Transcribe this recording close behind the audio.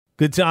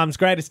Good times,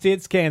 greatest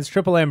hits, Cairns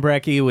Triple M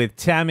Brekkie with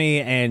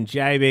Tammy and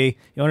JB.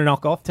 You want to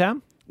knock off,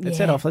 Tam? Let's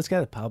head off. Let's go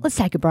to the pub. Let's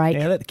take a break.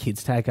 Yeah, let the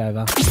kids take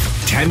over.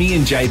 Tammy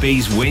and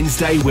JB's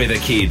Wednesday Weather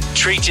Kid.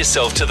 Treat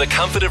yourself to the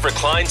comfort of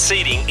reclined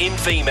seating in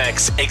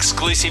VMAX,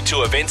 exclusive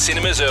to Event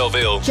Cinemas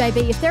Earlville.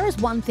 JB, if there is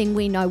one thing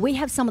we know, we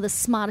have some of the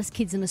smartest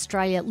kids in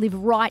Australia live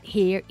right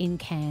here in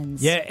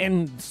Cairns. Yeah,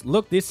 and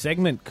look, this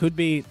segment could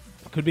be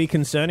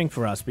concerning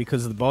for us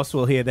because the boss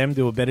will hear them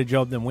do a better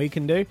job than we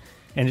can do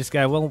and just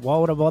go, well, why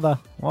would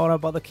I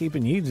bother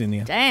keeping yous in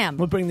here? Damn.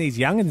 We'll bring these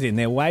young'uns in.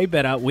 They're way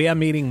better. We are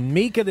meeting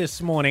Meika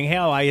this morning.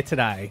 How are you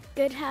today?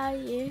 Good, how are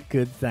you?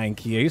 Good,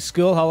 thank you.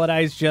 School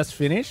holidays just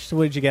finished.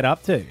 What did you get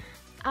up to?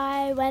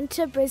 I went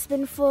to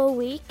Brisbane for a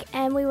week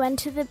and we went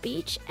to the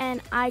beach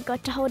and I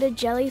got to hold a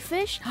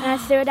jellyfish and I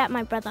threw it at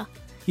my brother.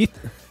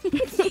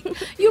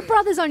 Your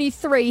brother's only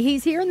 3.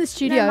 He's here in the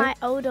studio. No, my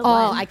older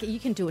one. Oh, you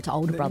can do it to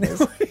older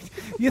brothers.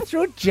 You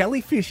threw a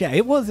jellyfish at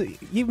it.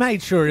 You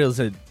made sure it was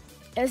a...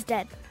 It was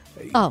dead.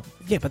 Oh.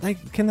 Yeah, but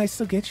can they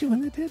still get you when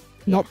they're dead?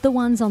 Not the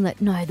ones on the...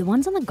 No, the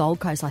ones on the Gold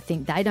Coast, I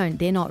think,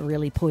 they're not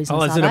really poisonous,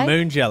 Oh, is it a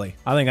moon jelly?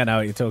 I think I know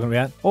what you're talking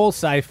about. All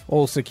safe,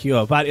 all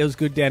secure. But it was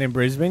good down in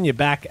Brisbane. You're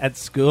back at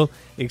school.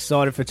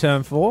 Excited for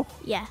term 4?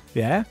 Yeah.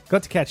 Yeah?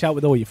 Got to catch up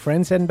with all your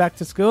friends heading back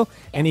to school.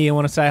 Any you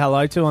want to say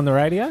hello to on the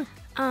radio?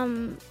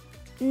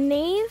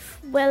 Neve,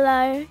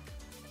 Willow,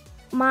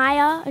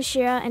 Maya,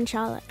 Ashira, and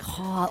Charlotte.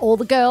 Oh, all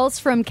the girls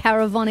from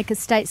Caravonica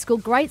State School.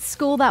 Great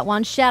school, that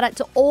one. Shout out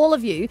to all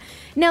of you.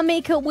 Now,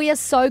 Meika, we are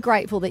so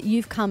grateful that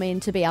you've come in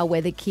to be our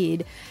weather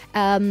kid.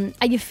 Are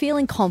you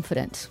feeling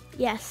confident?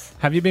 Yes.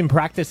 Have you been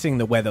practicing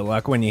the weather,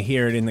 like when you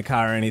hear it in the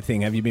car or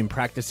anything? Have you been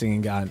practicing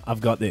and going,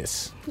 I've got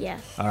this?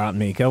 Yes. All right,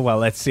 Meika. Well,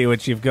 let's see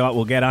what you've got.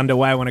 We'll get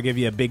underway. I want to give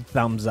you a big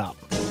thumbs up.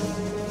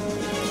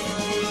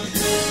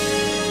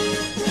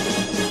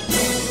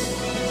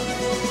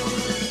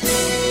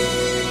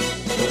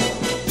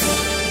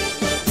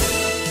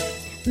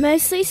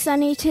 Mostly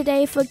sunny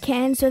today for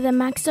Cairns with a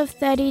max of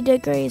 30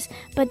 degrees,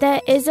 but there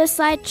is a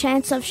slight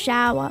chance of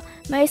shower.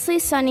 Mostly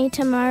sunny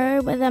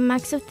tomorrow with a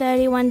max of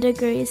 31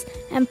 degrees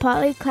and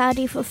partly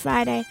cloudy for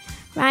Friday.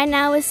 Right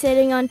now we're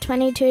sitting on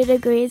 22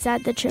 degrees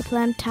at the Triple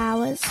M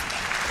Towers.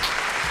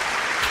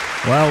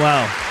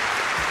 Well.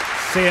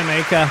 See you,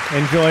 Meika.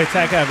 Enjoy.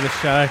 Take over the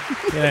show.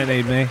 You don't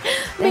need me.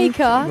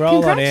 Meika,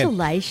 Roll on in.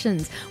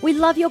 congratulations. We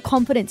love your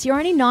confidence. You're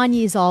only 9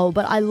 years old,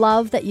 but I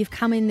love that you've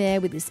come in there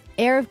with this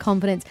air of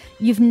confidence.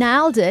 You've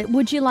nailed it.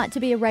 Would you like to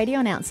be a radio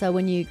announcer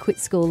when you quit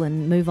school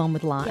and move on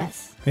with life?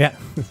 Yes. Yeah.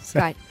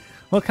 Great.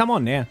 Well, come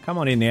on now. Come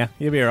on in now.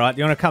 You'll be all right. Do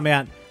you want to come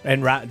out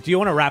and do you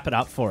want to wrap it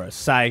up for us?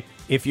 Say,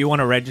 if you want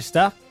to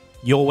register,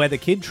 Your Weather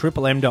Kid,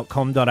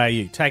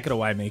 triplem.com.au. Take it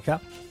away,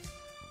 Meika.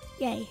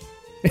 Yay.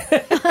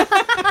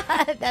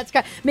 That's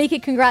great. Meika,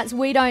 congrats.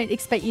 We don't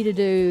expect you to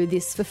do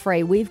this for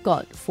free. We've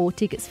got 4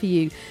 tickets for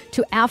you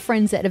to our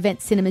friends at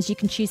Event Cinemas. You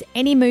can choose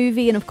any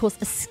movie and, of course,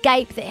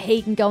 escape the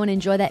heat and go and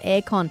enjoy that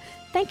aircon.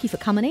 Thank you for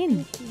coming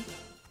in. Thank you.